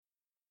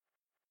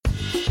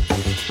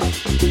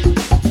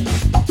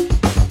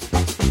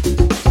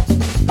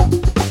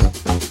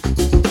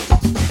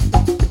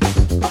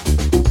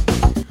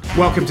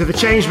Welcome to The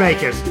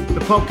Changemakers,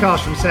 the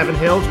podcast from Seven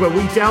Hills where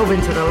we delve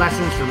into the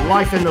lessons from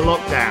life in the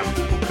lockdown,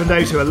 from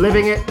those who are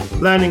living it,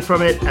 learning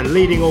from it, and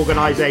leading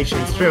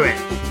organisations through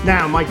it.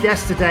 Now, my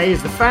guest today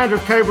is the founder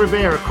of Cobra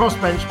Beer, a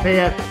crossbench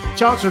peer,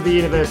 Chancellor of the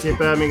University of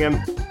Birmingham,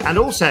 and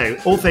also,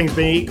 all things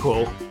being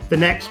equal, the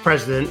next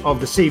president of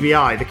the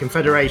CBI, the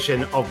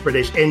Confederation of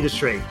British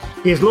Industry.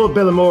 He is Lord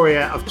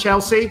Bilimoria of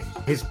Chelsea.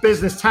 His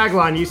business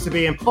tagline used to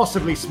be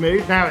impossibly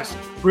smooth. Now it's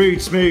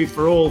brewed smooth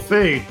for all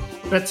food.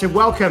 But to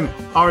welcome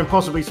our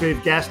impossibly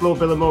smooth guest, Lord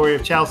Bilimoria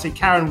of Chelsea.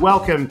 Karen,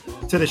 welcome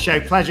to the show.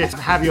 Pleasure to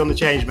have you on The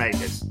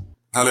Changemakers.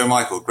 Hello,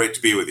 Michael. Great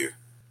to be with you.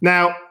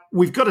 Now,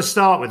 we've got to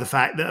start with the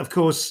fact that, of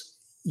course,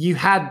 you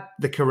had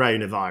the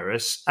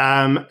coronavirus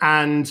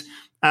and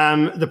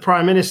the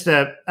Prime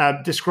Minister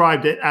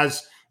described it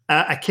as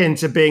akin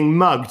to being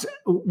mugged.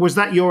 Was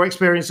that your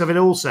experience of it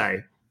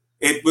also?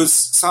 It was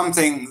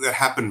something that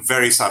happened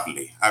very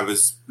suddenly. I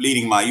was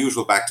leading my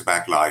usual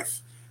back-to-back life,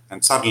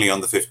 and suddenly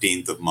on the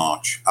 15th of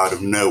March, out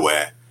of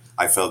nowhere,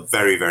 I felt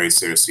very, very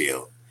seriously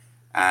ill.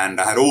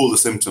 And I had all the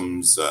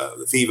symptoms,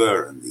 the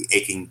fever and the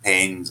aching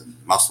pains and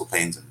muscle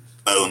pains and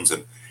bones,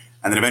 and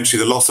then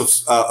eventually the loss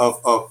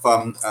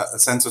of a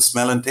sense of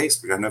smell and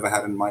taste, which I've never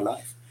had in my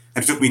life.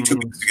 And it took me 2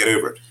 weeks to get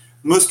over it.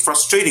 The most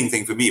frustrating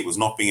thing for me was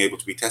not being able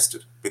to be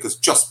tested, because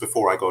just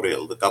before I got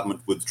ill, the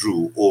government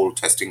withdrew all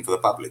testing for the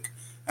public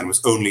and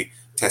was only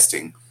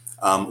testing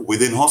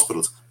within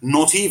hospitals,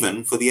 not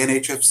even for the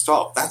NHS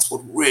staff. That's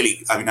what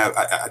really,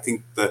 I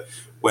think that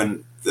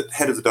when the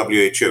head of the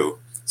WHO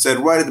said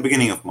right at the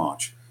beginning of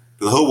March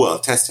to the whole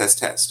world,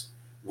 test,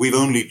 we've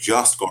only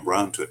just got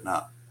round to it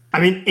now.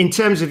 I mean, in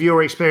terms of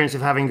your experience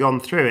of having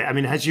gone through it, I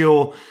mean, has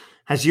your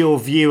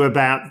view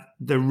about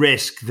the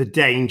risk, the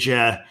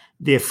danger,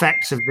 the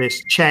effects of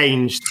this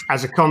changed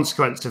as a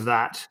consequence of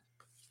that?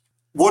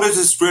 What it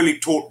has really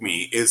taught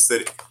me is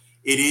that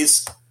it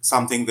is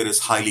something that is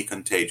highly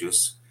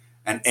contagious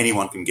and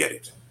anyone can get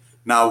it.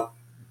 Now,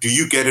 do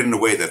you get it in a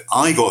way that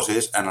I got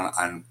it? And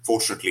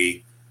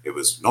unfortunately, it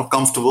was not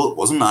comfortable, it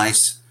wasn't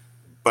nice,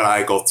 but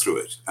I got through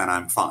it and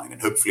I'm fine.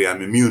 And hopefully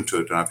I'm immune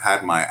to it. And I've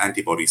had my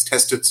antibodies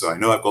tested, so I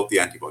know I've got the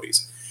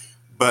antibodies.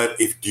 But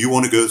do you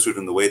want to go through it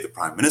in the way the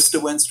Prime Minister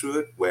went through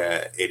it,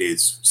 where it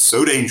is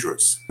so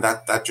dangerous,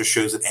 that just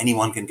shows that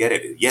anyone can get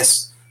it.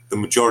 Yes, the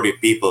majority of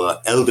people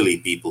are elderly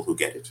people who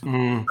get it,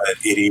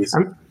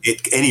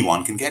 but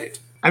anyone can get it.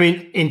 I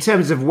mean, in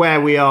terms of where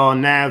we are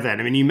now,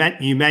 then, I mean,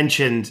 you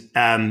mentioned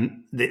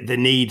the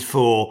need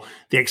for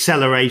the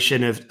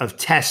acceleration of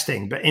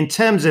testing, but in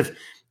terms of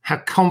how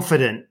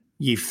confident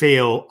you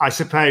feel, I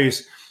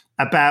suppose,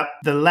 about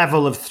the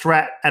level of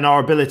threat and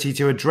our ability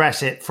to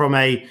address it from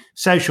a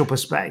social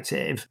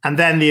perspective, and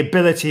then the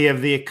ability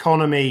of the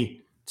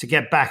economy to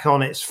get back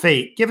on its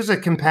feet. Give us a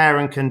compare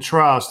and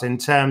contrast in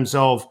terms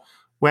of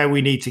where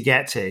we need to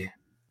get to.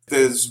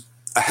 There's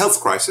a health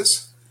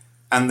crisis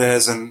and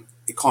there's an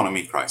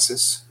economy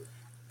crisis,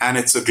 and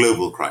it's a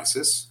global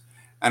crisis,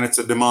 and it's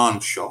a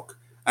demand shock,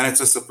 and it's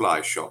a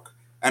supply shock,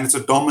 and it's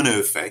a domino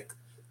effect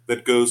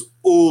that goes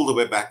all the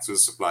way back to the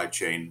supply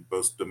chain,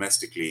 both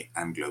domestically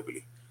and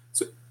globally.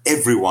 So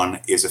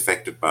everyone is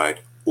affected by it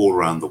all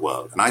around the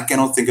world. And I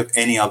cannot think of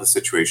any other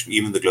situation,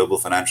 even the global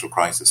financial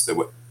crisis. There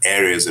were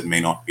areas that may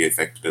not be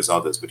affected as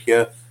others, but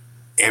here,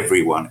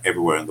 everyone,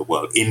 everywhere in the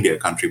world, India, a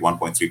country,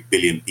 1.3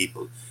 billion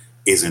people,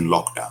 is in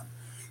lockdown.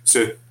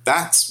 So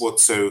that's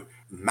what's so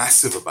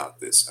massive about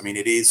this. I mean,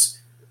 it is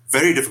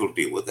very difficult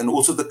to deal with. And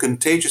also the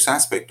contagious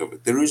aspect of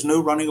it. There is no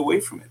running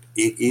away from it.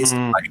 It is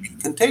highly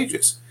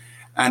contagious.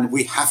 And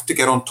we have to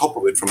get on top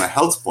of it from a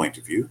health point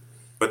of view.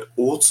 But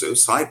also,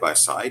 side by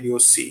side, you're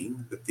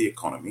seeing that the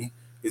economy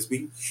is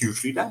being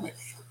hugely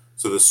damaged.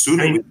 So the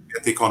sooner we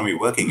get the economy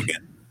working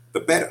again, the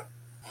better.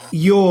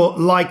 You're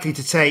likely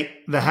to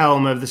take the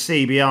helm of the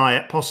CBI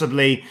at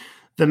possibly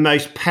the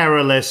most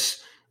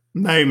perilous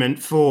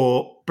moment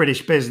for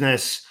British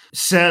business,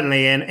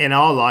 certainly in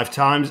our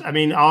lifetimes. I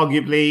mean,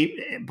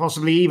 arguably,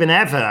 possibly even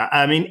ever.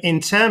 I mean,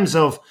 in terms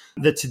of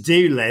the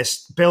to-do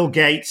list, Bill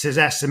Gates has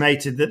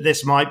estimated that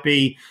this might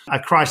be a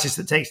crisis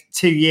that takes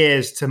 2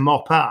 years to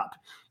mop up.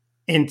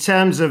 In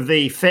terms of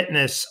the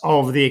fitness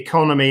of the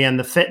economy and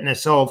the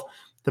fitness of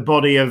the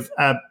body of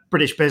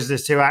British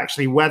business to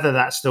actually weather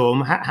that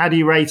storm, how do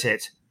you rate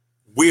it?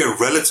 We are,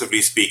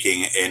 relatively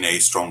speaking, in a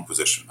strong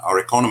position. Our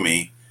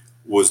economy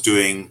was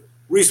doing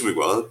reasonably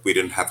well. We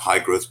didn't have high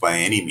growth by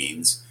any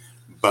means,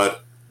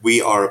 but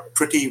we are a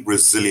pretty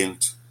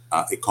resilient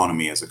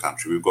economy as a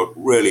country. We've got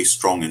really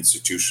strong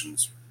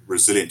institutions,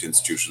 resilient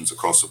institutions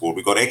across the board.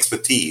 We've got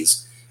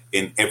expertise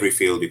in every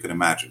field you can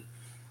imagine.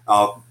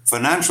 Our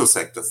financial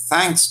sector,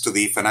 thanks to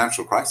the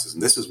financial crisis,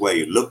 and this is where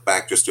you look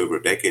back just over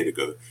a decade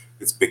ago,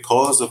 it's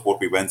because of what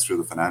we went through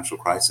the financial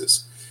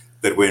crisis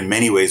that we're in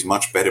many ways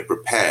much better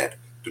prepared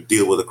to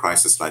deal with a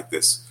crisis like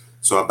this.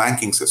 So our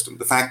banking system,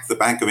 the fact that the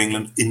Bank of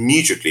England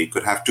immediately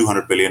could have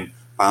 £200 billion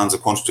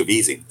of quantitative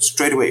easing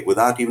straight away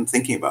without even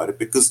thinking about it,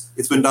 because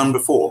it's been done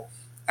before.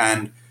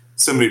 And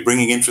similarly,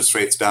 bringing interest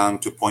rates down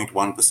to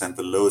 0.1%,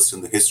 the lowest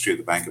in the history of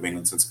the Bank of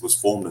England since it was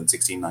formed in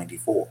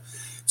 1694.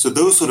 So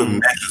those sort of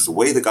measures, the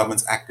way the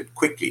government's acted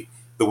quickly,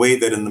 the way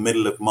that in the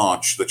middle of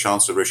March, the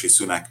Chancellor Rishi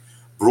Sunak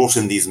brought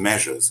in these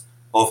measures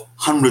of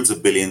hundreds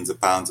of billions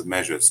of pounds of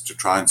measures to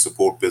try and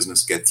support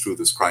business get through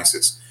this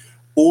crisis.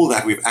 All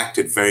that we've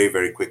acted very,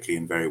 very quickly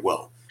and very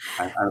well.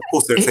 And of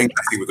course, there are things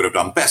I think we could have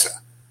done better.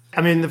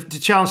 I mean, the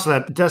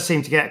Chancellor does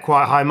seem to get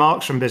quite high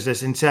marks from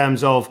business in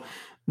terms of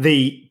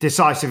the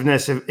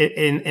decisiveness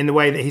in the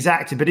way that he's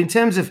acted. But in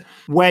terms of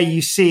where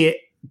you see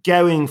it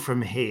going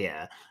from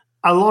here,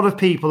 a lot of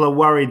people are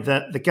worried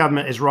that the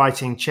government is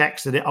writing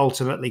checks that it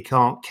ultimately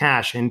can't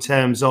cash in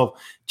terms of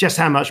just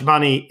how much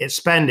money it's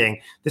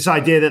spending. This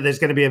idea that there's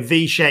going to be a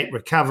V-shaped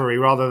recovery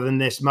rather than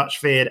this much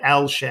feared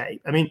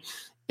L-shape. I mean,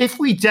 if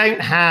we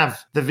don't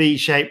have the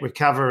V-shaped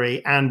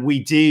recovery and we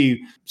do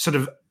sort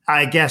of,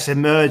 I guess,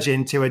 emerge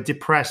into a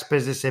depressed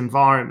business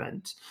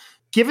environment,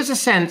 give us a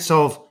sense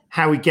of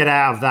how we get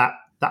out of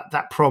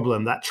that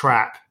problem, that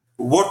trap.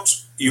 What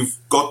you've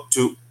got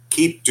to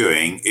keep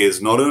doing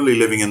is not only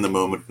living in the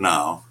moment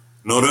now,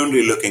 not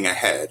only looking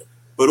ahead,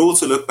 but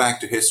also look back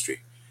to history.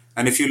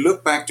 And if you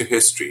look back to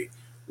history,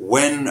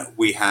 when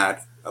we had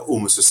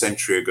almost a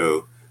century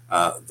ago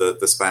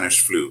the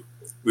Spanish flu,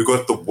 we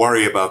got to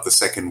worry about the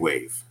second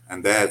wave.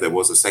 And there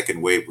was a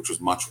second wave, which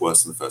was much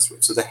worse than the first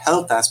wave. So the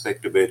health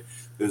aspect of it,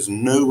 there's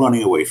no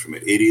running away from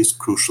it. It is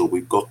crucial.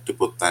 We've got to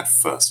put that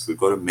first. We've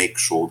got to make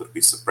sure that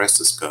we suppress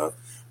this curve.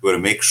 We've got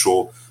to make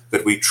sure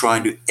that we try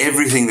and do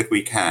everything that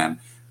we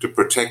can to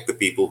protect the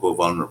people who are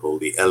vulnerable,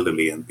 the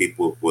elderly and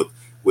people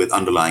with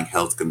underlying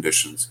health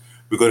conditions.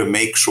 We've got to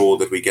make sure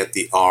that we get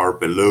the R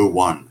below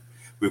 1.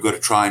 We've got to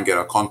try and get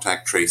our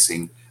contact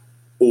tracing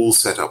all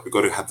set up. We've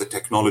got to have the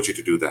technology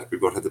to do that.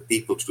 We've got to have the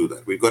people to do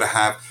that. We've got to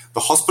have the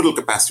hospital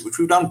capacity, which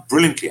we've done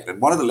brilliantly at.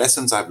 And one of the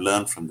lessons I've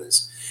learned from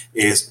this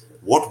is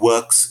what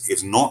works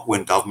is not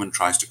when government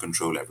tries to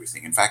control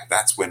everything. In fact,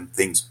 that's when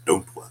things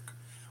don't work.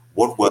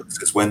 What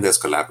works is when there's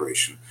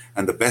collaboration.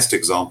 And the best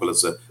example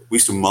is that we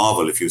used to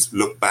marvel if you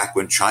look back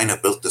when China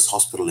built this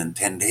hospital in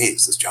 10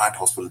 days, this giant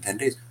hospital in 10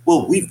 days.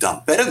 Well, we've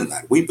done better than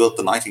that. We built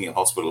the Nightingale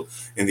Hospital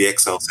in the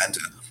Excel Centre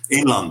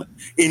in London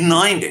in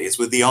 9 days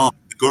with the army,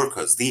 the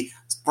Gurkhas, the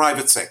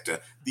private sector,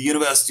 the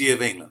University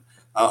of England,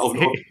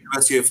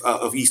 University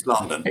of East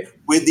London,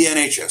 with the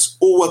NHS,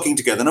 all working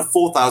together in a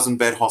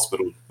 4,000-bed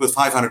hospital with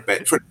 500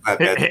 beds.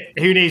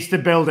 Who needs to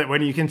build it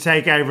when you can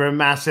take over a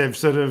massive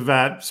sort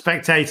of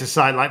spectator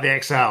site like the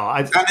Excel?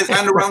 It's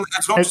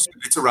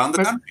around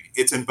the country.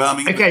 It's in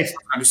Birmingham. Okay.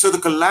 So the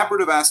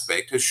collaborative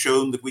aspect has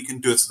shown that we can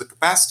do it. So the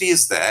capacity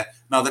is there.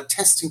 Now the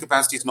testing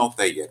capacity is not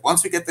there yet.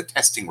 Once we get the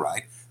testing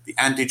right, the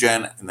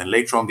antigen and then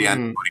later on the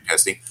antibody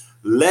testing,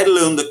 let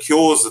alone the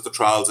cures that the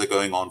trials are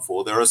going on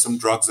for. There are some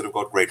drugs that have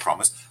got great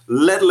promise,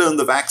 let alone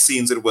the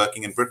vaccines that are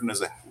working. And Britain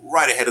is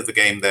right ahead of the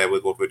game there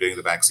with what we're doing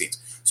with the vaccines.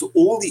 So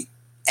all the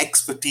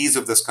expertise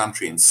of this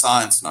country in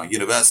science and our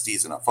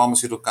universities and our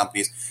pharmaceutical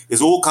companies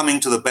is all coming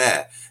to the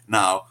bear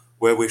now,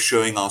 where we're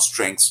showing our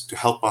strengths to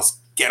help us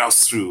get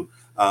us through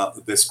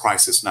this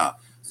crisis now.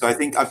 So I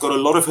think I've got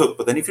a lot of hope.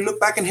 But then if you look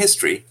back in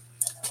history,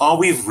 are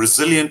we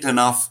resilient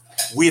enough?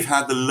 We've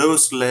had the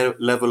lowest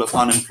level of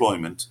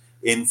unemployment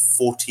in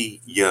 40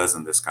 years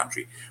in this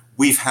country.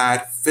 We've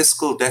had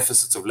fiscal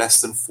deficits of less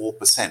than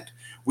 4%.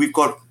 We've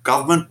got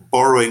government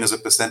borrowing as a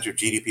percentage of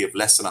GDP of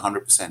less than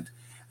 100%.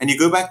 And you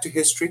go back to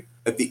history,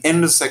 at the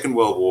end of the Second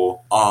World War,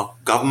 our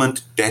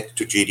government debt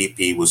to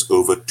GDP was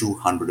over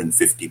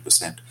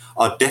 250%.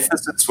 Our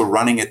deficits were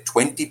running at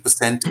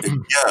 20% a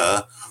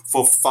year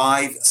for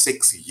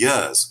 5-6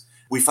 years.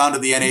 We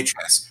founded the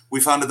NHS. We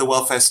founded the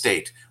welfare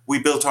state. We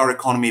built our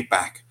economy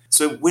back.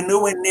 So we're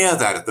nowhere near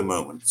that at the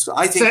moment. So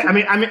I think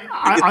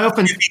I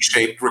often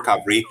V-shaped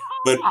recovery,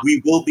 but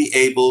we will be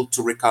able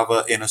to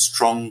recover in a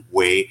strong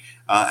way,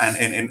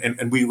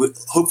 and we will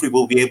hopefully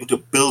will be able to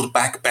build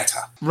back better.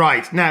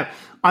 Right. Now,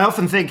 I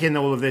often think in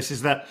all of this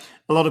is that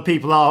a lot of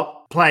people are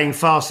playing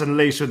fast and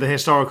loose with the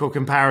historical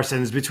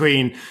comparisons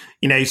between,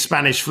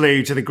 Spanish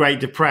flu to the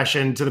Great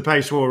Depression to the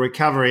post-war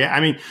recovery.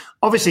 I mean,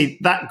 obviously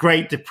that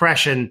Great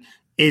Depression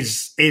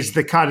is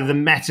the kind of the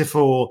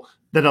metaphor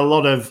that a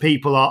lot of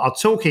people are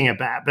talking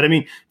about. But I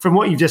mean, from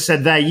what you just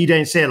said there, you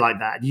don't see it like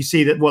that. You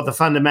see that what the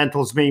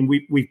fundamentals mean,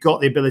 we've got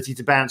the ability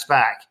to bounce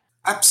back.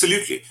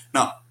 Absolutely.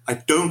 Now, I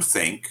don't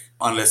think,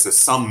 unless there's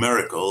some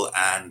miracle,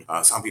 and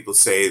some people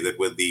say that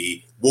with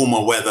the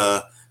warmer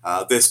weather,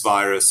 this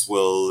virus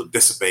will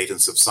dissipate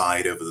and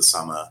subside over the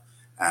summer,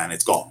 and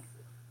it's gone.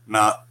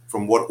 Now,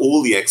 from what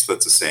all the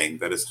experts are saying,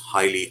 that is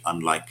highly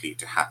unlikely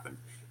to happen.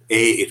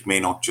 A, it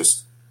may not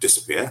just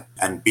disappear,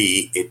 and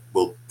B, it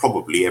will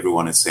probably,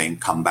 everyone is saying,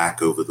 come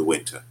back over the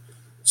winter.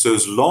 So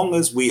as long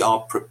as we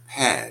are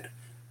prepared,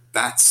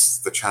 that's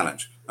the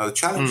challenge. Now the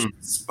challenge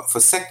for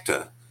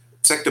sector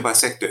by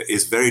sector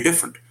is very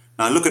different.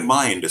 Now look at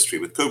my industry.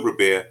 With Cobra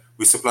Beer,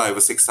 we supply over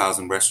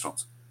 6,000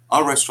 restaurants.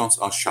 Our restaurants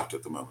are shut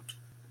at the moment.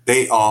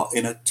 They are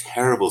in a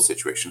terrible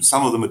situation.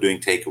 Some of them are doing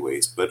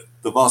takeaways, but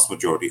the vast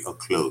majority are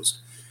closed.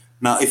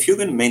 Now, if you're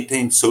going to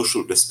maintain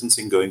social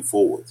distancing going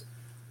forward,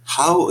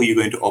 how are you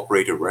going to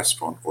operate a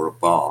restaurant or a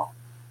bar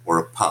or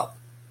a pub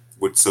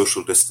with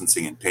social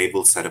distancing and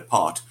tables set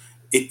apart,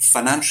 it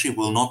financially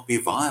will not be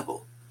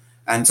viable.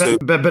 And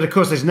but of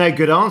course, there's no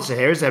good answer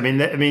here, is there?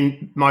 I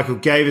mean, Michael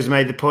Gove has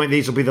made the point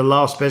these will be the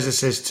last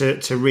businesses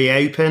to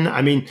reopen.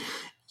 I mean,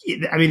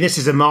 this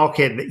is a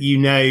market that you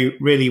know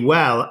really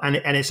well, and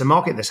it's a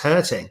market that's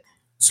hurting.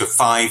 So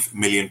 5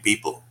 million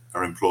people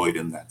are employed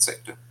in that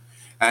sector.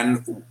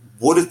 And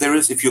what if there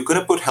is, if you're going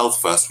to put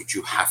health first, which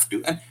you have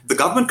to, and the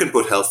government can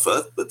put health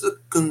first, but the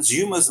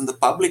consumers and the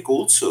public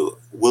also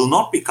will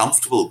not be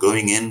comfortable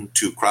going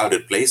into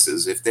crowded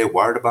places if they're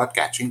worried about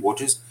catching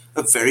what is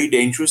a very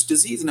dangerous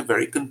disease and a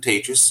very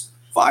contagious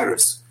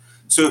virus.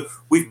 So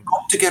we've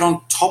got to get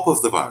on top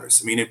of the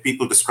virus. I mean, if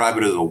people describe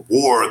it as a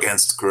war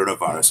against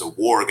coronavirus, a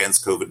war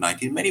against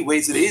COVID-19, in many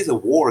ways it is a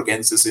war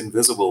against this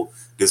invisible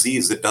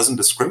disease that doesn't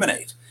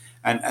discriminate.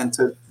 And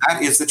so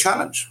that is the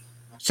challenge.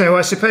 So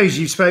I suppose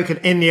you've spoken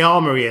in the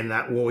armory in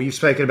that war. You've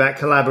spoken about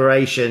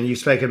collaboration. You've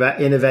spoken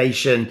about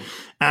innovation.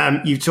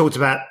 You've talked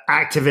about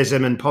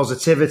activism and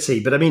positivity.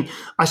 But I mean,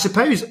 I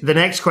suppose the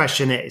next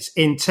question is,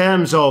 in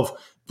terms of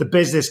the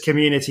business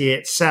community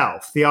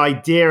itself, the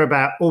idea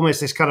about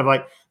almost this kind of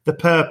like the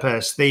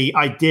purpose, the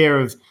idea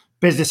of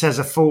business as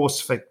a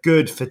force for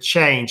good, for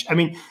change. I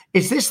mean,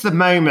 is this the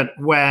moment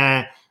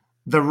where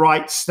the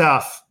right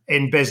stuff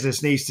in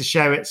business needs to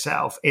show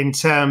itself in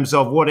terms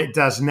of what it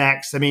does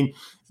next? I mean,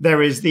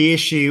 there is the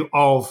issue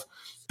of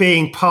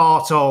being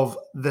part of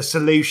the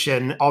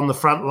solution on the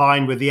front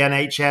line with the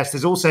NHS.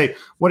 There's also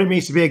what it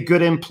means to be a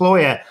good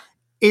employer.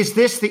 Is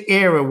this the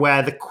era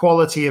where the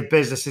quality of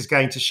business is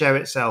going to show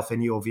itself,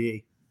 in your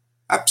view?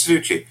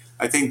 Absolutely.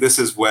 I think this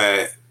is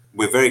where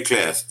we're very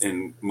clear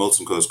in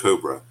Molson Coors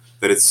Cobra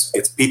that it's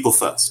people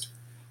first.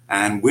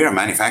 And we're a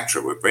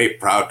manufacturer. We're very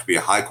proud to be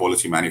a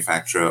high-quality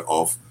manufacturer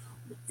of,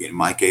 in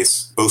my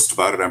case, boast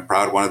about it, I'm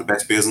proud of one of the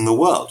best beers in the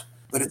world.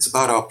 But it's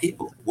about our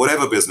people.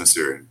 Whatever business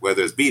you're in,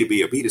 whether it's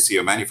B2B or B2C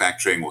or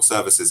manufacturing or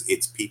services,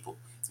 it's people.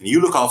 And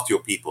you look after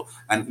your people.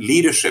 And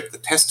leadership, the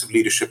test of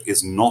leadership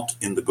is not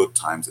in the good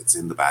times, it's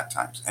in the bad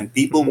times. And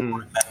people will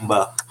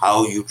remember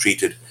how you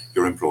treated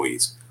your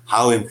employees,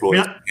 how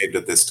employees behaved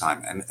at this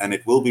time. And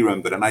it will be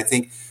remembered. And I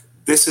think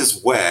this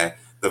is where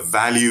the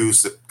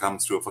values that come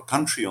through of a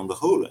country on the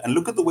whole. And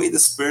look at the way the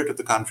spirit of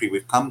the country,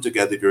 we've come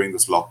together during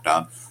this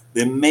lockdown.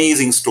 The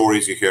amazing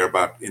stories you hear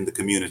about in the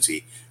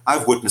community.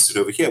 I've witnessed it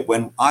over here.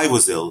 When I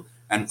was ill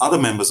and other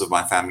members of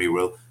my family were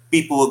ill,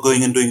 people were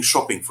going and doing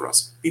shopping for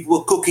us. People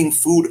were cooking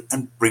food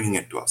and bringing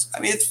it to us. I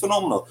mean, it's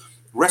phenomenal.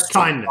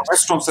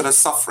 Restaurants that are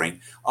suffering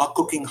are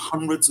cooking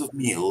hundreds of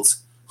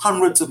meals,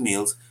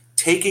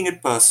 taking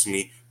it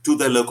personally to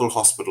their local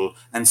hospital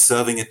and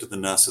serving it to the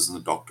nurses and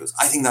the doctors.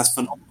 I think that's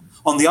phenomenal.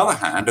 On the other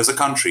hand, as a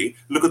country,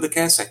 look at the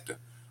care sector.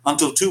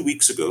 Until 2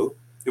 weeks ago,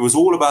 it was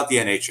all about the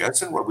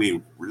NHS, and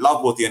we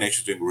love what the NHS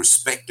is doing. We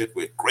respect it.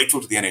 We're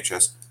grateful to the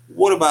NHS.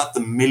 What about the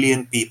 1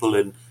 million people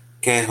in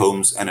care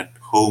homes and at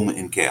home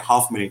in care?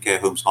 500,000 care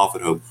homes, half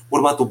at home. What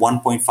about the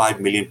 1.5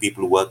 million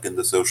people who work in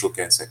the social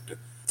care sector?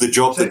 The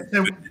job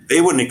they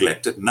were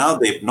neglected, now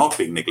they're not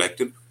being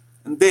neglected,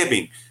 and they're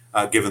being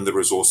given the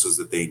resources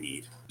that they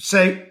need.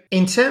 So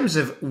in terms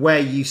of where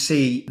you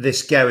see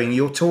this going,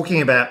 you're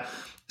talking about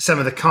some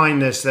of the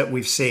kindness that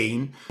we've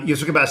seen. You're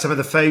talking about some of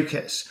the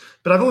focus.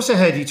 But I've also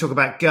heard you talk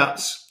about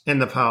guts in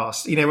the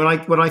past. You know,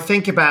 when I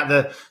think about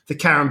the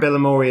Karen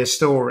Bilimoria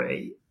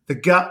story, the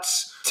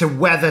guts to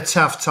weather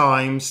tough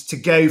times, to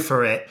go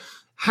for it.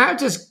 How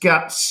does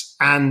guts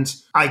and,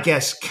 I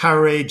guess,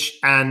 courage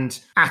and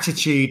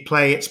attitude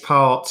play its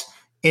part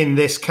in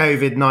this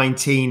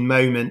COVID-19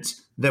 moment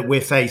that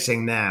we're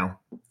facing now?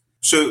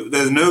 So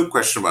there's no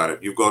question about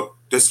it. You've got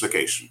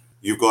dislocation.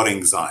 You've got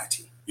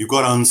anxiety. You've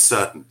got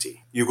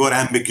uncertainty. You've got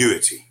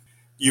ambiguity.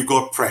 You've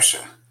got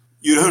pressure.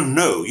 You don't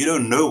know. You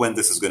don't know when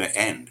this is going to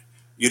end.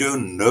 You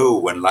don't know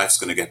when life's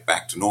going to get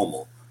back to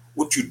normal.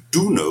 What you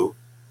do know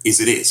is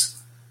it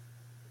is.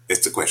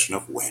 It's a question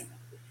of when.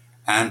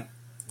 And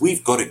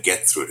we've got to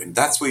get through it. And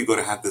that's where you've got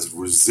to have this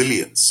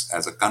resilience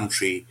as a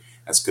country,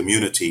 as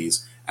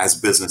communities, as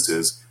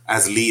businesses,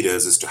 as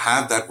leaders, is to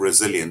have that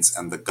resilience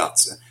and the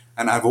guts.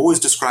 And I've always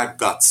described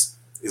guts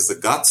is the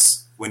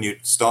guts when you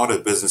start a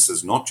business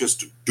is not just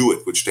to do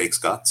it, which takes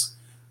guts,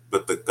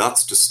 but the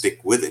guts to stick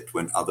with it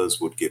when others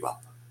would give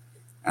up.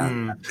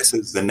 And this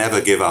is the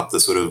never give up, the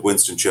sort of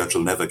Winston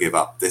Churchill never give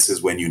up. This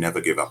is when you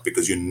never give up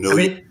because you know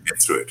you can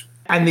get through it.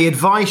 And the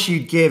advice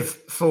you'd give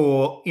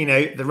for,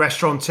 the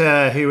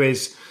restaurateur who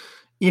is,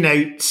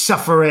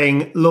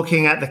 suffering,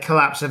 looking at the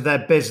collapse of their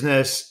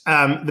business,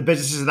 the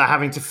businesses that are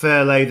having to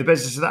furlough, the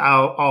businesses that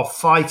are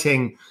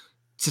fighting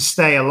to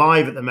stay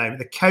alive at the moment,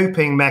 the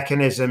coping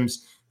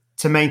mechanisms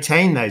to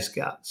maintain those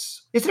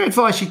guts. Is there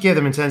advice you'd give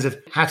them in terms of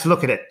how to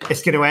look at it?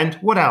 It's going to end.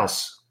 What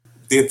else?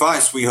 The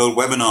advice, we hold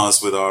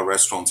webinars with our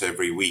restaurants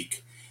every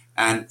week.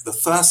 And the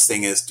first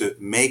thing is to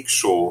make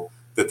sure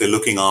that they're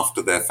looking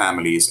after their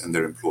families and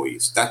their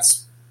employees.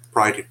 That's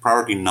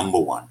priority number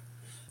one.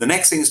 The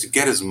next thing is to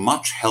get as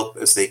much help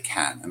as they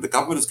can. And the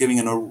government is giving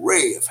an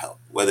array of help,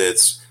 whether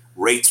it's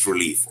rates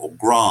relief or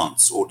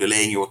grants or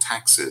delaying your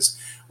taxes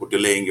or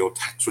delaying your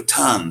tax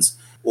returns.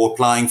 or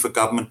applying for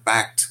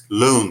government-backed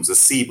loans, the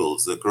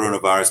CBILS, the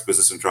Coronavirus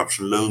Business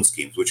Interruption Loan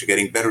Schemes, which are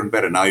getting better and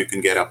better. Now you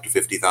can get up to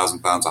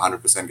 £50,000,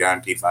 100%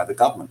 guaranteed by the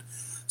government.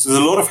 So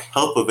there's a lot of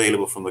help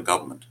available from the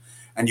government,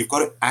 and you've got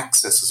to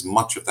access as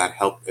much of that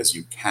help as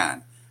you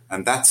can.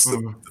 And that's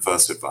the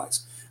first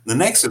advice. The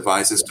next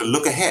advice is to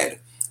look ahead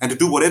and to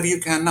do whatever you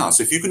can now.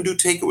 So if you can do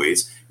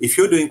takeaways, if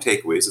you're doing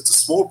takeaways, it's a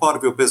small part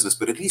of your business,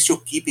 but at least you're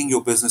keeping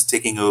your business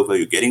ticking over.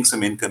 You're getting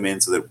some income in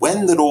so that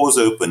when the doors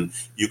open,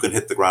 you can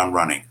hit the ground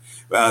running.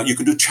 You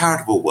can do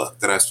charitable work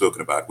that I've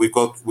spoken about. We're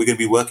going to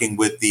be working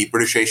with the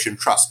British Asian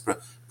Trust,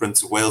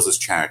 Prince of Wales's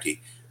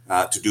charity,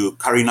 to do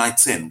Curry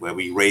Nights In, where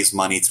we raise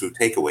money through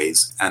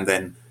takeaways, and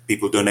then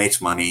people donate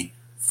money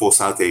for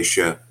South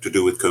Asia to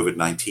do with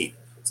COVID-19.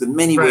 So in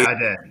many ways,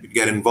 you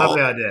get involved.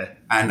 Lovely idea.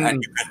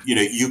 And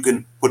you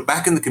can put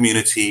back in the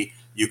community,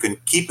 you can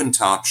keep in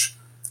touch,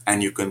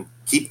 and you can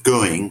keep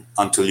going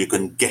until you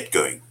can get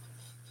going.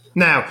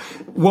 Now,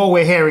 what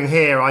we're hearing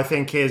here, I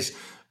think, is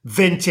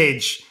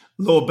vintage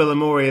Lord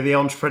Bilimoria, the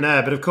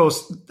entrepreneur. But of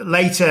course,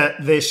 later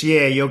this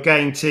year, you're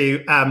going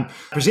to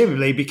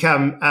presumably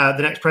become the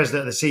next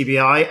president of the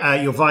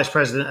CBI. You're vice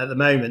president at the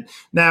moment.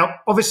 Now,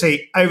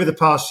 obviously, over the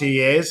past few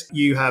years,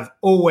 you have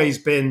always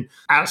been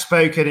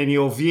outspoken in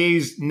your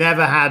views,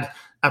 never had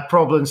a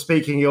problem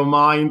speaking your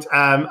mind,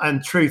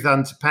 and truth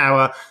unto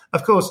power.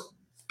 Of course,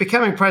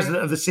 becoming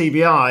president of the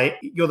CBI,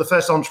 you're the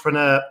first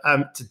entrepreneur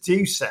to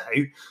do so.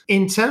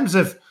 In terms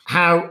of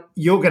how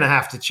you're going to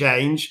have to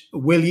change,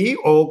 will you,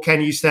 or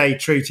can you stay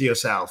true to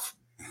yourself?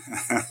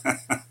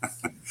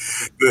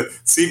 The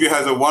CBI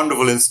has a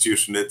wonderful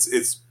institution.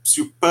 It's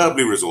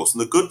superbly resourced.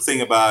 And the good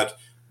thing about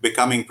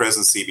becoming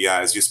president of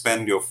CBI is you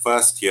spend your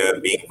first year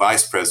being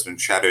vice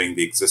president, shadowing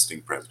the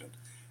existing president.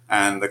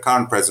 And the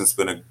current president's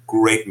been a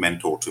great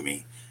mentor to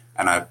me.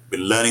 And I've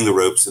been learning the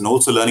ropes and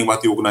also learning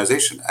about the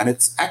organization. And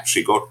it's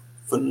actually got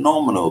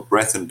phenomenal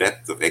breadth and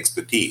depth of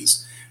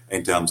expertise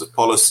in terms of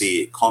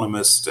policy,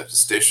 economists,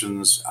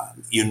 statisticians,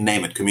 you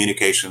name it,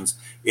 communications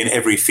in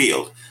every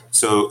field.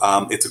 So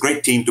it's a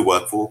great team to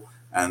work for,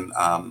 and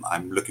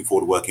I'm looking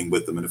forward to working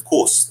with them. And of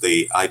course,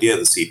 the idea of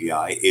the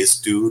CBI is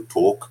to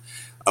talk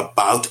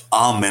about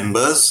our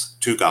members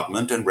to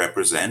government and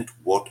represent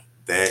what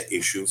their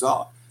issues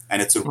are.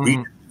 And it's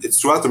it's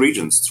throughout the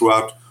regions,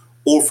 throughout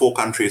all 4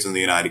 countries in the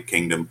United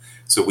Kingdom.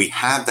 So we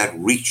have that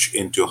reach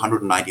into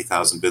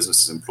 190,000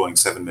 businesses employing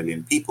 7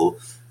 million people,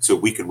 so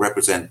we can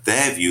represent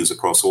their views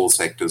across all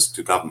sectors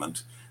to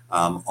government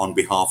on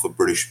behalf of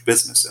British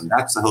business. And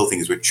that's the whole thing,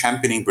 is we're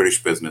championing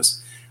British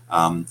business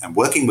and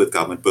working with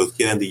government both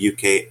here in the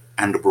UK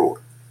and abroad.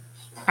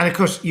 And of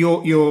course,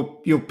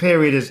 your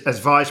period as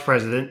vice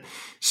president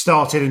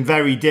started in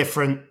very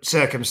different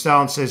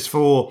circumstances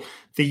for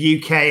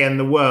the UK and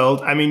the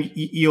world. I mean,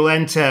 you'll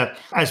enter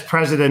as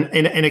president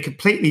in a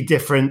completely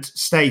different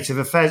state of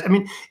affairs. I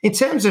mean, in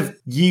terms of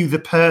you, the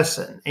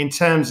person, in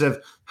terms of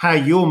how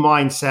your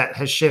mindset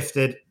has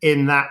shifted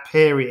in that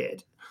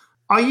period,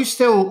 are you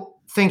still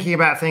thinking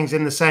about things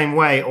in the same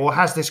way, or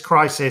has this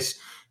crisis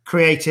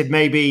created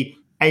maybe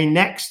a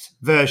next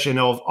version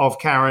of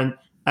Karen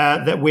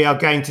that we are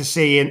going to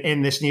see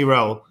in this new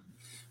role?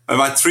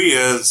 About 3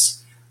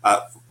 years,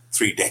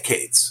 3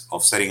 decades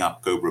of setting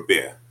up Cobra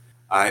Beer,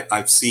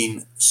 I've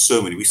seen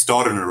so many. We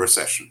started in a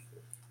recession.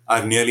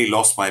 I've nearly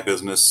lost my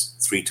business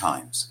 3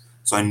 times.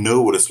 So I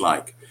know what it's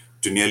like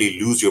to nearly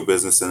lose your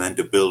business and then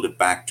to build it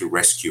back, to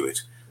rescue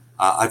it.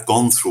 I've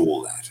gone through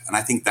all that. And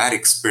I think that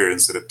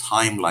experience at a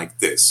time like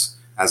this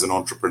as an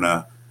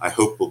entrepreneur, I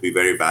hope will be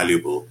very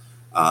valuable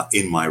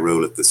in my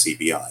role at the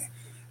CBI.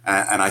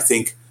 And I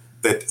think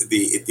that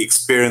the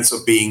experience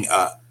of being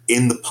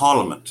in the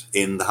Parliament,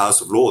 in the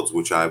House of Lords,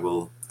 which I've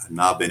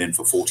now been in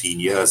for 14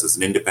 years as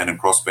an independent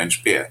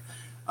crossbench peer,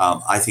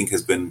 I think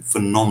has been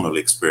phenomenal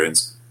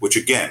experience, which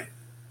again,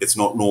 it's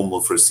not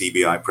normal for a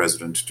CBI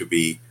president to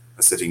be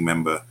a sitting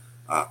member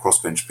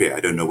crossbench peer. I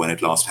don't know when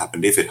it last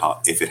happened, if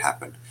it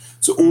happened.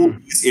 So all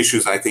these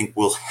issues, I think,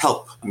 will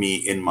help me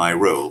in my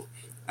role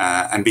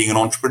and being an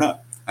entrepreneur.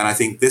 And I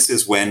think this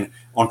is when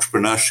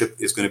entrepreneurship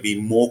is going to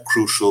be more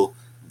crucial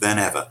than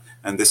ever.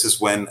 And this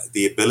is when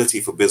the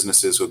ability for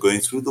businesses who are going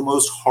through the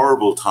most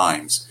horrible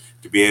times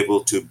to be able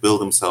to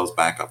build themselves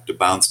back up, to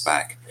bounce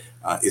back,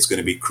 is going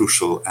to be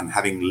crucial. And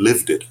having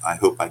lived it, I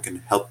hope I can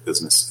help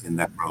business in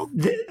that role.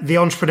 The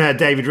entrepreneur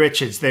David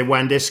Richards, the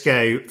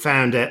WANdisco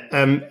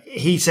founder,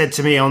 he said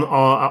to me on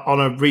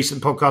a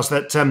recent podcast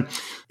that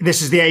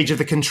this is the age of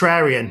the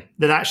contrarian,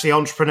 that actually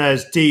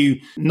entrepreneurs do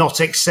not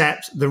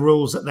accept the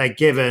rules that they're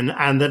given,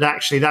 and that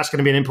actually that's going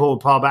to be an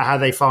important part about how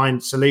they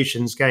find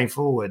solutions going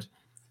forward.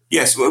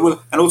 Yes,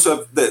 well, and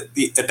also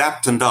the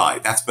adapt and die,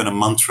 that's been a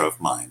mantra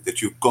of mine,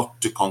 that you've got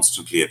to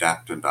constantly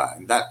adapt and die.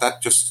 And that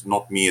just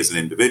not me as an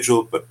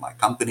individual, but my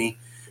company.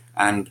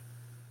 And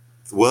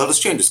the world has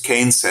changed. As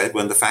Keynes said,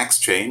 when the facts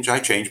change, I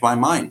change my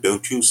mind.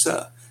 Don't you,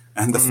 sir?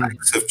 And the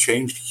facts have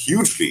changed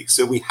hugely.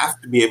 So we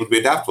have to be able to be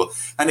adaptable.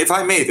 And if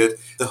I may,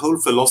 the whole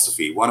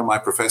philosophy, one of my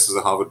professors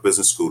at Harvard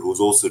Business School, who was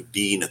also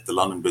dean at the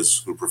London Business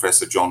School,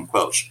 Professor John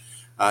Quelch,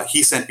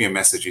 he sent me a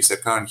message. He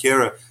said, Karen,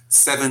 here are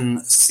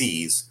 7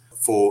 C's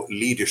for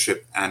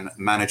leadership and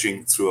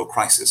managing through a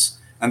crisis.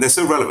 And they're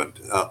so relevant.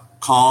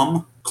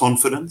 Calm,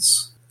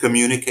 confidence,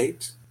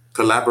 communicate,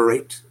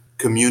 collaborate,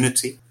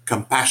 community,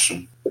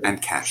 compassion,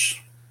 and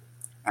cash.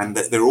 And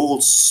they're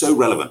all so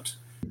relevant.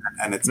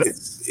 And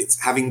it's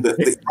having the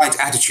right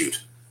attitude.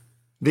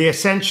 The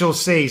essential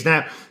C's.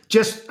 Now,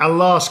 just a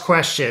last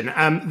question.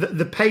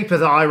 The paper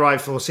that I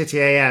write for, City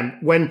AM,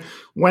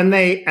 when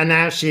they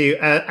announced you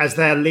as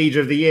their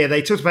leader of the year,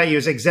 they talked about you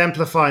as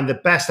exemplifying the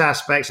best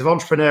aspects of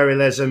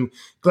entrepreneurialism,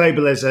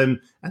 globalism,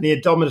 and the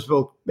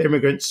indomitable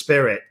immigrant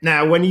spirit.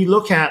 Now, when you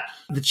look at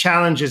the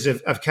challenges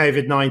of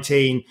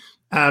COVID-19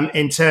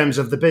 in terms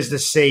of the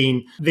business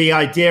scene, the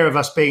idea of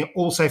us being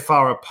all so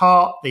far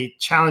apart, the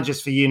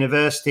challenges for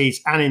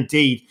universities, and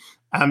indeed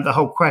the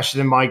whole question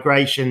of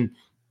migration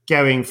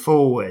going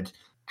forward,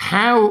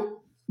 how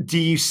do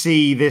you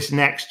see this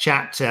next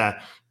chapter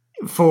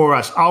for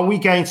us? Are we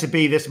going to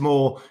be this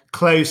more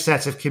closed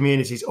set of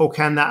communities, or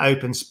can that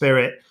open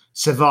spirit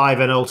survive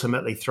and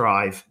ultimately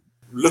thrive?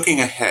 Looking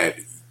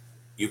ahead,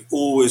 you've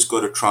always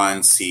got to try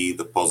and see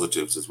the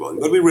positives as well.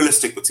 You've got to be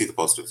realistic, but see the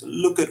positives. And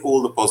look at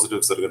all the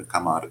positives that are going to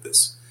come out of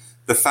this.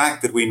 The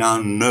fact that we now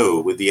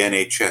know with the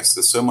NHS,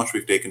 there's so much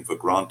we've taken for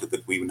granted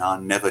that we now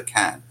never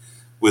can.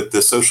 With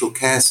the social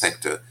care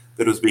sector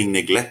that was being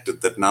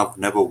neglected, that now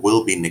never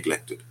will be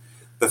neglected.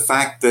 The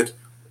fact that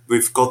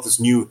we've got this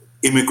new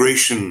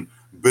immigration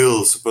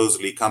bill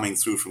supposedly coming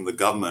through from the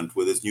government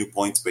with this new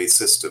points-based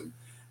system.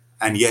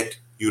 And yet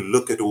you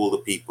look at all the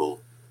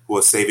people who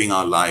are saving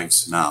our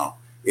lives now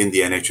in the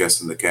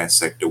NHS and the care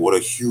sector, what a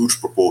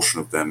huge proportion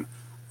of them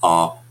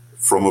are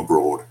from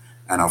abroad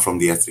and are from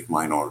the ethnic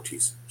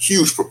minorities.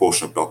 Huge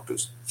proportion of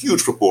doctors,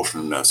 huge proportion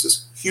of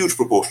nurses, huge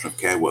proportion of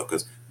care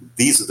workers.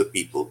 These are the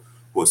people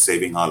who are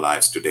saving our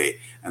lives today.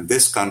 And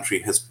this country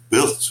has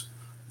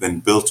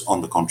been built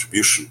on the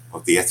contribution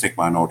of the ethnic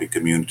minority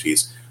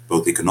communities,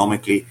 both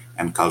economically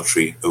and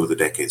culturally over the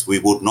decades. We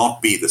would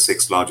not be the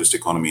sixth largest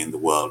economy in the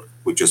world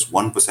with just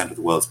 1% of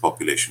the world's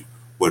population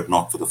were it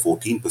not for the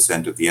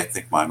 14% of the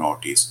ethnic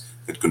minorities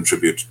that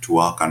contribute to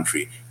our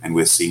country. And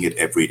we're seeing it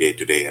every day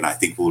today. And I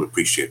think we'll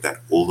appreciate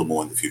that all the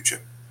more in the future.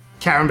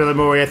 Karen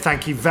Bilimoria,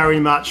 thank you very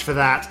much for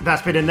that.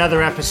 That's been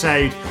another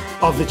episode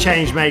of The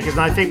Changemakers, and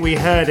I think we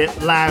heard it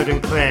loud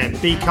and clear.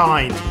 Be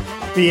kind,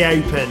 be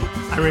open,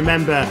 and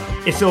remember,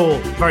 it's all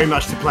very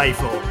much to play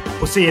for.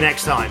 We'll see you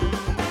next time.